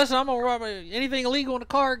 Well, listen, I'm gonna rob anything illegal in the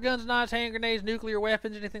car: guns, knives, hand grenades, nuclear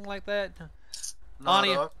weapons, anything like that.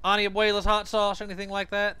 Ani Abuela's hot sauce, anything like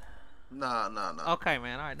that? Nah. Okay,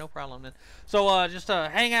 man. All right, no problem then. So just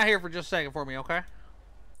hang out here for just a second for me, okay?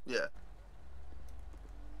 Yeah.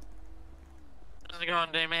 How's it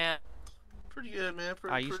going, day, man? Pretty good, man.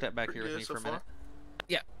 You step back here with me for a minute.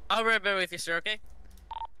 Yeah, I'll be right back with you, sir. Okay.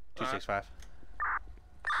 265.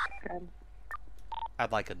 Good.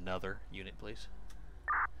 I'd like another unit, please.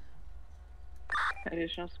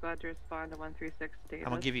 Additional squad to respond to 136 Davis.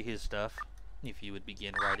 I'm gonna give you his stuff. If you would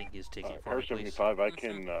begin writing his ticket for me, please. 75, I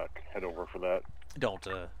can head over for that. Don't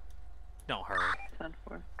hurry.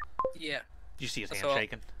 10-4. Yeah. Did you see his hand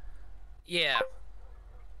shaking? Yeah.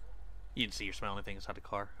 You didn't see or smell anything inside the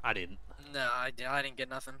car? I didn't. No, I didn't get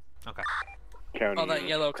nothing. Okay. County, all that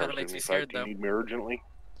yellow kind of makes me scared, do you though. need me urgently?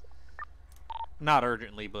 Not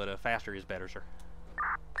urgently, but faster is better, sir.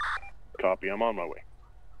 Copy, I'm on my way.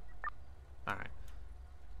 Alright.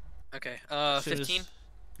 Okay, 15?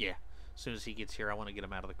 Yeah. As soon as he gets here, I want to get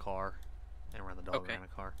him out of the car and run the dog around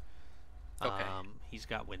the car. Okay. He's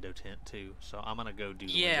got window tint too, so I'm gonna go do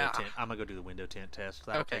the window tint. I'm gonna go do the window tint test.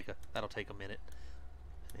 That'll take a minute.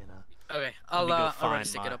 And, okay, I'll run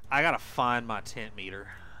stick it up. I gotta find my tint meter.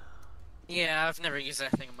 Yeah, I've never used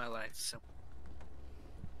that thing in my life, so.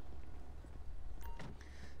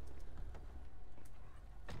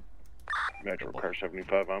 Metro Car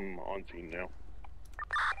 75, I'm on scene now.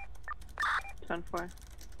 10-4.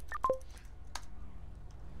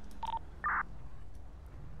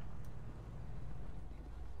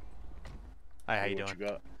 Hi, how you doing? What you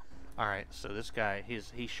got? All right, so this guy,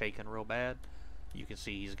 he's shaking real bad. You can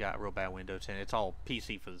see he's got real bad window tint. It's all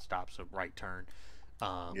PC for the stop, so right turn.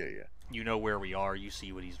 Yeah. You know where we are. You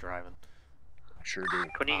see what he's driving. Sure do.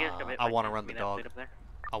 I want to run the dog.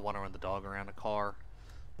 I want to run the dog around the car,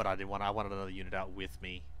 but I wanted another unit out with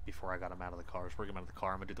me before I got him out of the car. So we're getting him out of the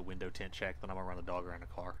car. I'm gonna do the window tint check, then I'm gonna run the dog around the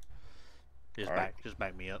car. Just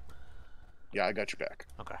back me up. Yeah, I got you back.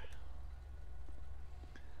 Okay.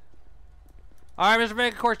 All right, Mr.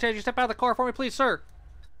 Vega Cortez, you step out of the car for me, please, sir.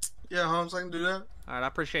 Yeah, Holmes, I can do that. All right, I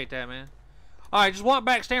appreciate that, man. All right, just walk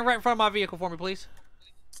back, stand right in front of my vehicle for me, please.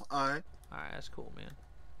 All right. All right, that's cool, man.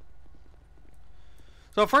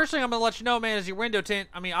 So first thing I'm gonna let you know, man, is your window tint.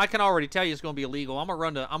 I mean, I can already tell you it's gonna be illegal. I'm gonna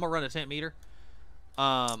run a tint meter.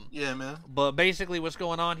 Yeah, man. But basically, what's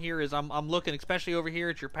going on here is I'm looking, especially over here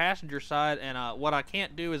at your passenger side, and what I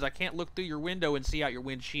can't do is I can't look through your window and see out your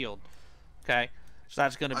windshield. Okay, so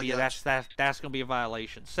that's gonna be that's gonna be a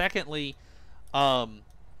violation. Secondly,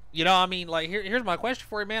 you know, I mean, like here's my question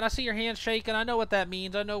for you, man. I see your hands shaking. I know what that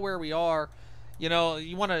means. I know where we are. You know,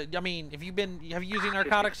 you want to, I mean, have you using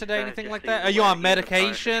narcotics today, anything like that? Are you on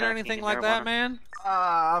medication or anything like that, man?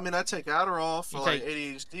 I mean, I take Adderall for like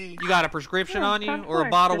ADHD. You got a prescription on you, or a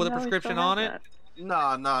bottle with a prescription on it? No,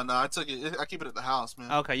 I took it. I keep it at the house,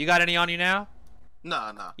 man. Okay, you got any on you now?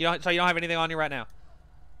 No. So you don't have anything on you right now?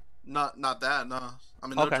 Not that, no. I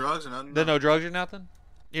mean, no drugs or nothing. There's no drugs or nothing?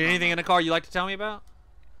 Anything in the car you like to tell me about?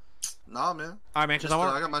 Nah, man. All right, man. Just,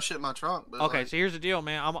 I got my shit in my trunk. But okay, so here's the deal,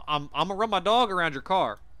 man. I'm gonna run my dog around your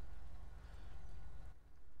car.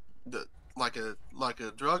 Like a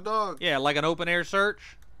drug dog? Yeah, like an open air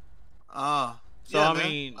search. So yeah, I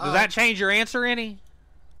mean, does that change your answer any?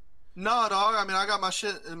 No, dog. I mean, I got my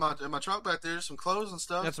shit in my trunk back there, some clothes and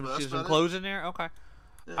stuff. Got some clothes in there. Okay.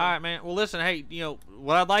 Yeah. All right, man. Well, listen, hey, you know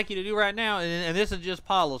what I'd like you to do right now, and this is just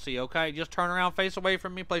policy, okay? Just turn around, face away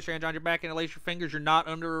from me, place your hands on your back, and lace your fingers. You're not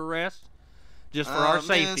under arrest, just for our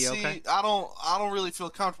safety, okay? I don't really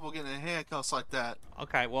feel comfortable getting in handcuffs like that.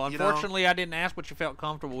 Okay. Well, unfortunately, I didn't ask what you felt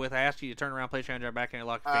comfortable with. I asked you to turn around, place your hands on your back, and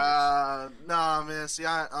lock your fingers. Nah, man. See,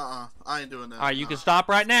 I ain't doing that. All right, you can stop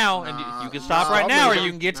right now, and you can stop right now, or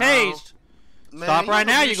you can get tased. Man, stop right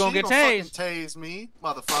now. You're gonna get tased. Tase me,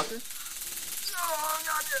 motherfucker.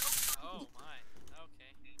 Oh my.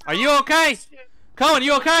 Okay. Are you okay? Cohen,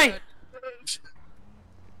 you okay?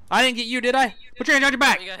 I didn't get you, did I? Put your hands on your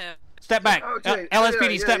back. Step back. Okay.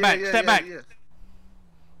 LSPD, step back. Step back. Yeah.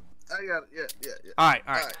 I got it. Yeah. All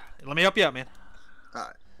right. Let me help you up, man. All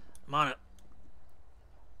right. I'm on it.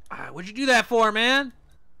 All right, what'd you do that for, man?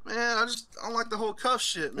 Man, I don't like the whole cuff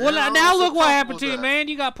shit, man. Well, now look what happened to you, man.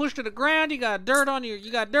 You got pushed to the ground. You got dirt on your.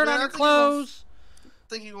 on your clothes.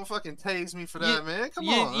 Think you gonna fucking tase me for that, man? Come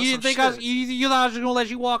on. You didn't think you thought I was just gonna let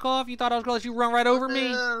you walk off? You thought I was gonna let you run right over me?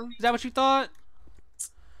 Is that what you thought?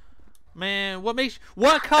 Man,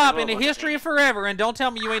 what cop in the history of forever, and don't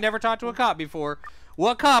tell me you ain't never talked to a cop before,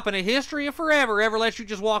 what cop in the history of forever ever lets you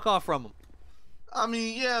just walk off from them? I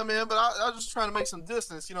mean, yeah, man, but I was just trying to make some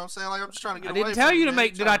distance, you know what I'm saying? Like, I'm just trying to get away I didn't tell you to man.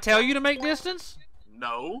 make, did I tell you to make distance?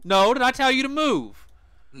 No. No, did I tell you to move?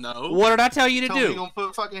 No. What did I tell you to do? You gonna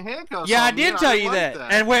put fucking handcuffs yeah, on I me, did tell you that.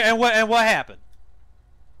 And what happened?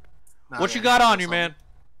 What you got on you, man?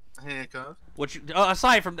 Handcuffs. What you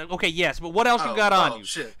aside from that? Okay, yes, but what else you got on you?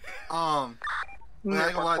 Shit. Man, I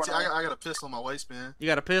ain't gonna lie to you. I got a pistol in my waistband. You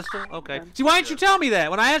got a pistol? Okay. See, why didn't you tell me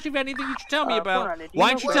that? When I asked you if anything you should tell me about, why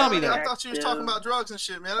didn't you tell me that? I thought you was talking about drugs and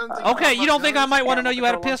shit, man. I didn't think okay, you don't think I might want to know you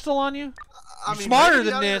had a pistol on you? I mean, smarter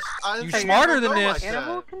than this. You smarter than this.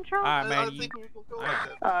 Animal control? All right, man.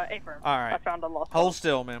 Affirm. All right. I found a lost. Hold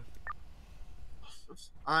still, man.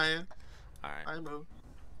 I am. All right. I move.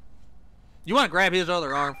 You want to grab his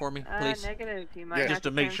other arm for me, please? Negative. You might just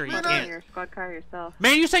to make sure you can't. Your squad car yourself.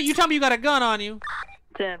 Man, you tell me you got a gun on you.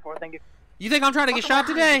 10-4, thank you. You think I'm trying to get shot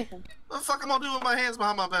today? What the fuck am I doing with my hands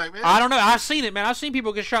behind my back, man? I don't know. I've seen it, man. I've seen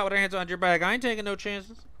people get shot with their hands on your back. I ain't taking no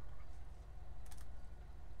chances.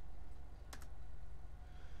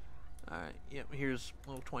 All right. Yep. Here's a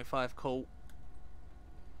little 25 Colt.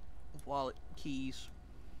 Wallet, keys,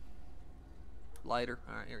 lighter.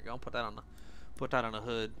 All right. Here we go. I'll put that on the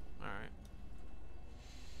hood. All right.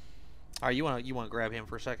 All right. You want to grab him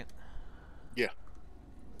for a second? Yeah.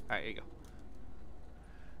 All right. Here you go.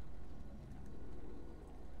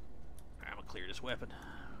 I'm gonna clear this weapon.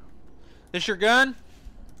 This your gun?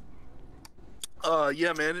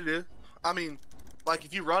 Yeah, man, it is. I mean, like,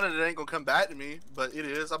 if you run it, it ain't gonna come back to me, but it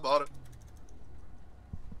is. I bought it.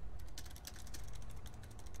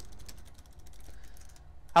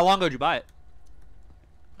 How long ago did you buy it?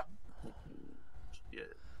 Yeah,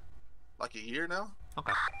 like a year now.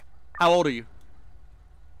 Okay. How old are you?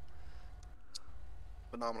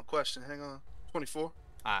 Phenomenal question. Hang on. 24. All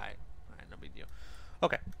right, no big deal.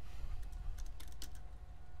 Okay.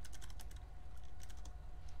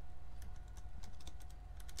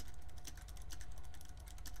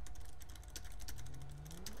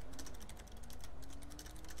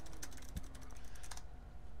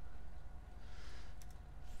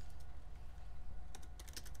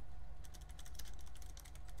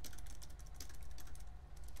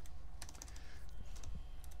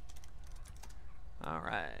 All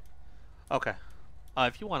right. Okay.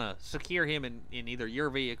 If you want to secure him in either your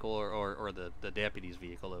vehicle or the deputy's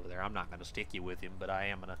vehicle over there, I'm not going to stick you with him, but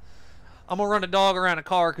I'm gonna run a dog around a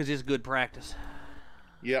car because it's good practice.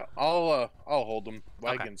 Yeah, I'll hold him.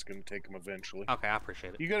 Wagon's gonna take him eventually. Okay, I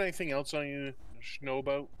appreciate it. You got anything else on you to know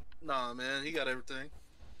about? Nah, man, he got everything.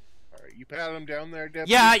 All right, you pat him down there,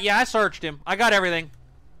 deputy? Yeah, I searched him. I got everything.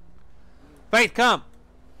 Faith, come.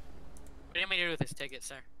 What do you want me to do with this ticket,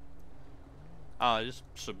 sir? Just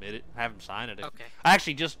submit it. Have him sign it. Okay.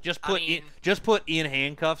 Actually, just put in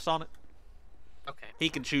handcuffs on it. Okay. He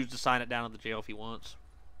can choose to sign it down at the jail if he wants.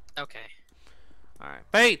 Okay. All right,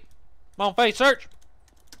 Faith. Come on, Faith. Search.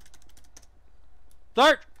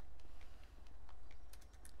 Search.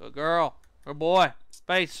 Good girl. Good boy.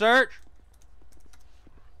 Faith, search.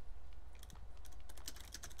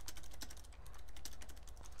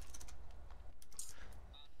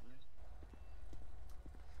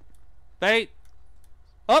 Faith.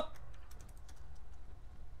 Up.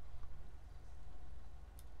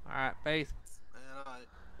 All right, Faith. Man, all right.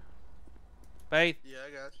 Faith. Yeah,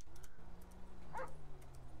 I got you.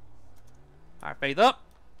 All right, Faith, up.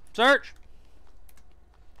 Search.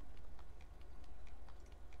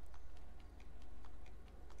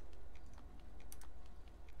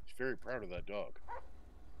 He's very proud of that dog.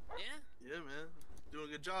 Yeah? Yeah, man. Doing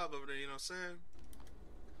a good job over there, you know what I'm saying?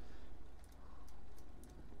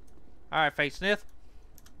 All right, Faith Smith.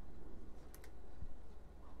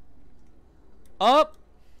 Up.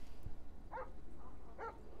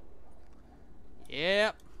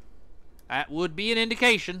 Yep. That would be an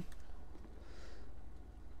indication.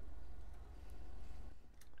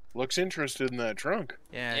 Looks interested in that trunk.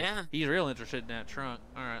 Yeah. He's real interested in that trunk.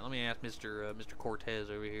 All right, let me ask Mr. Cortez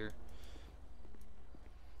over here.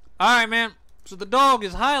 All right, man. So the dog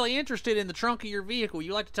is highly interested in the trunk of your vehicle.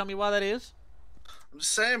 You like to tell me why that is? I'm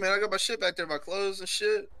just saying, man. I got my shit back there, my clothes and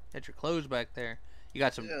shit. Got your clothes back there. You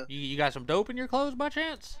got some. Yeah. You got some dope in your clothes by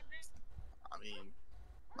chance? I mean,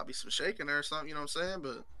 might be some shaking there or something. You know what I'm saying?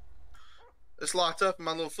 But it's locked up in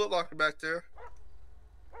my little Foot Locker back there.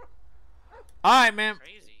 All right, man.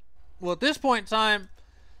 Crazy. Well, at this point in time,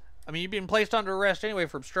 I mean, you've been placed under arrest anyway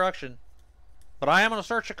for obstruction. But I am going to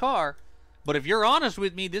search a car. But if you're honest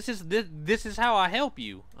with me, this is how I help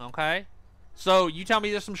you. Okay. So you tell me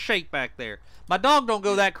there's some shake back there. My dog don't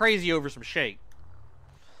go that crazy over some shake.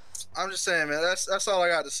 I'm just saying, man. That's all I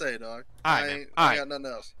got to say, dog. All right, I man. ain't All right. got nothing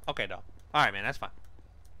else. Okay, dog. All right, man. That's fine.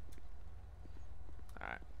 All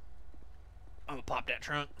right. I'm gonna pop that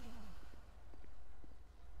trunk.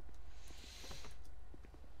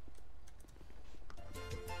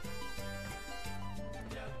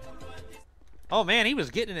 Oh man, he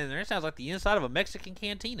was getting it in there. It sounds like the inside of a Mexican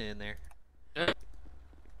cantina in there.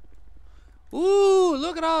 Ooh,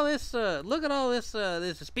 look at all this!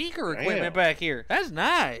 This speaker equipment back here. That's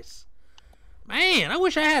nice. Man, I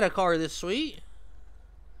wish I had a car this sweet.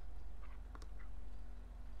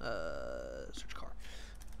 Search car.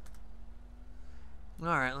 All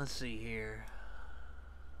right, let's see here.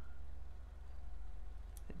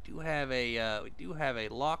 We do have a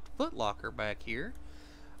locked foot locker back here.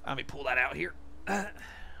 Let me pull that out here.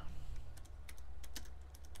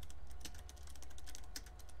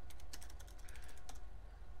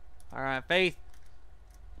 All right, Faith.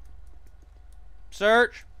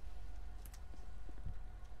 Search.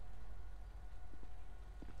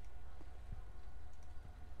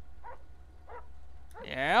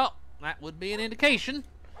 Yeah, that would be an indication.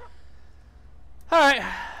 All right.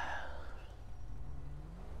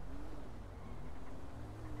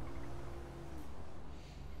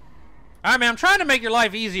 All right, man, I'm trying to make your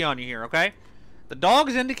life easy on you here, okay? The dog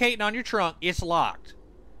is indicating on your trunk it's locked.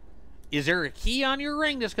 Is there a key on your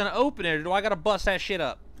ring that's going to open it, or do I got to bust that shit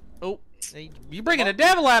up? Oh, you're bringing the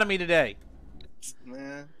devil out of me today.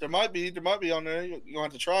 Man, there might be on there. You're going to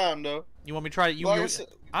have to try them, though. You want me to try it?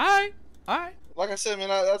 All right. Like I said, man,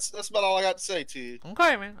 that's about all I got to say to you.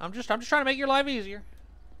 Okay, man. I'm just trying to make your life easier.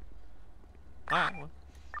 All right, well.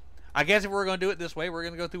 I guess if we're going to do it this way, we're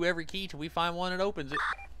going to go through every key till we find one that opens it.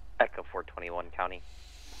 Echo 421 County.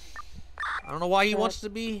 I don't know why he wants to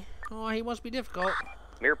be difficult.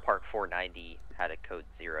 Mirror Park 490 had a code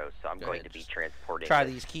 0, so I'm going to be transporting. Try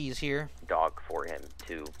these keys here. Dog for him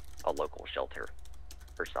to a local shelter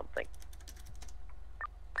or something.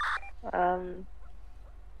 10-4.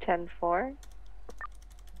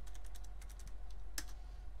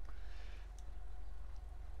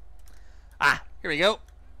 Ah, here we go.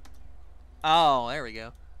 Oh, there we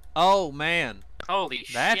go. Oh man. Holy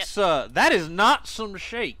shit. That is not some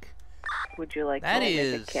shake. Would you like that to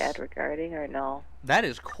is make a CAD regarding or no? That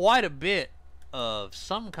is quite a bit of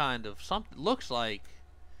some kind of something. Looks like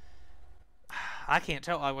I can't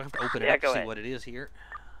tell. I will have to open it up to see what it is here.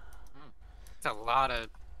 It's a lot of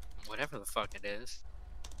whatever the fuck it is.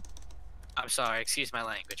 I'm sorry. Excuse my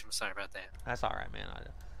language. I'm sorry about that. That's all right, man.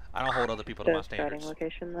 I don't hold other people to my standards.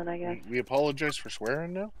 Location, then I guess. We apologize for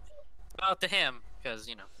swearing now. Well, to him, because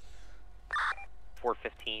you know.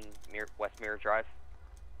 415 West Mirror Drive.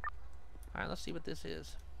 All right, let's see what this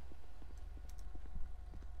is.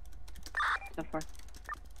 So far.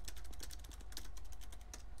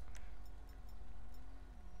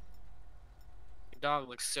 Your dog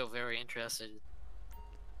looks so very interested.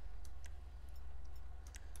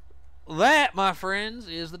 That, my friends,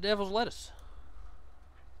 is the devil's lettuce.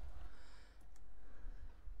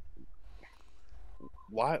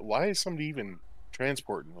 Why is somebody even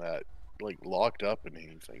transporting that, like, locked up and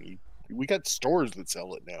anything? We got stores that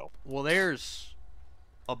sell it now. Well, there's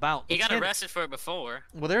about He got arrested for it before.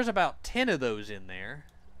 Well, there's about 10 of those in there,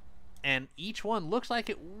 and each one looks like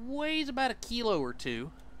it weighs about 1 kilo or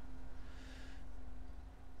 2.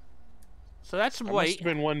 So that's some weight. Must have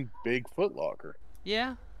been one big foot locker.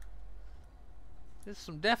 Yeah. There's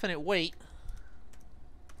some definite weight.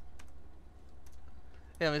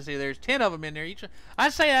 Yeah, let me see. There's 10 of them in there. Each,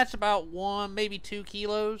 I'd say that's about 1, maybe 2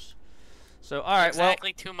 kilos. So, all right,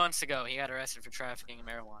 exactly 2 months ago, he got arrested for trafficking in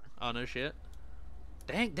marijuana. Oh, no shit.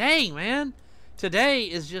 Dang, man. Today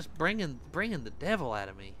is just bringing the devil out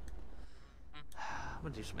of me. I'm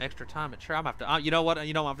gonna do some extra time at church. I'm gonna have to. You know what?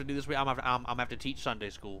 I'm gonna have to do this week. I'm gonna have to teach Sunday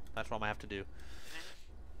school. That's what I'm gonna have to do.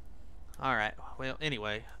 All right. Well,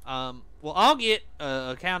 anyway, well, I'll get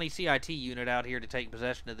a county CIT unit out here to take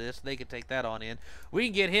possession of this. They can take that on in. We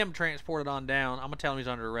can get him transported on down. I'm gonna tell him he's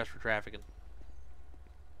under arrest for trafficking.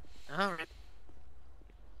 All right.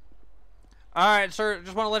 All right, sir.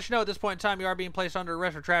 Just want to let you know at this point in time you are being placed under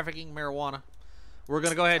arrest for trafficking marijuana. We're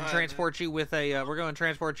gonna go ahead and transport you with a. We're going to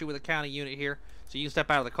transport you with a county unit here, so you can step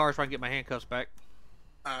out of the car so I can get my handcuffs back.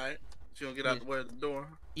 All right. So you don't get out the way of the door.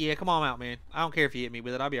 Yeah, come on out, man. I don't care if you hit me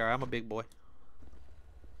with it. I'll be all right. I'm a big boy.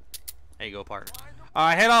 There you go, partner. All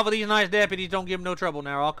right, head off with these nice deputies. Don't give them no trouble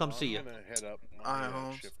now. I'll come see you. I'm gonna head up. All right,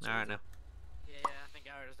 Holmes. All right, now. Yeah, I think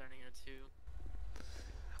Howard is learning here too.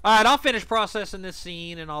 All right, I'll finish processing this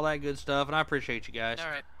scene and all that good stuff, and I appreciate you guys. All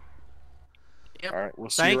right. Yep. All right, we'll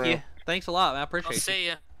see Thank you. you. Thanks a lot, man. I appreciate I'll you. see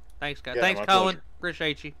ya. Thanks, guys. Yeah, Thanks, my Cohen. pleasure.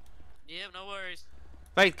 Appreciate you. Yeah, no worries.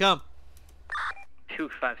 Faith, come.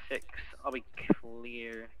 256. I'll be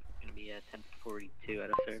clear. Gonna be at 10:42 out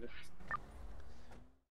of service.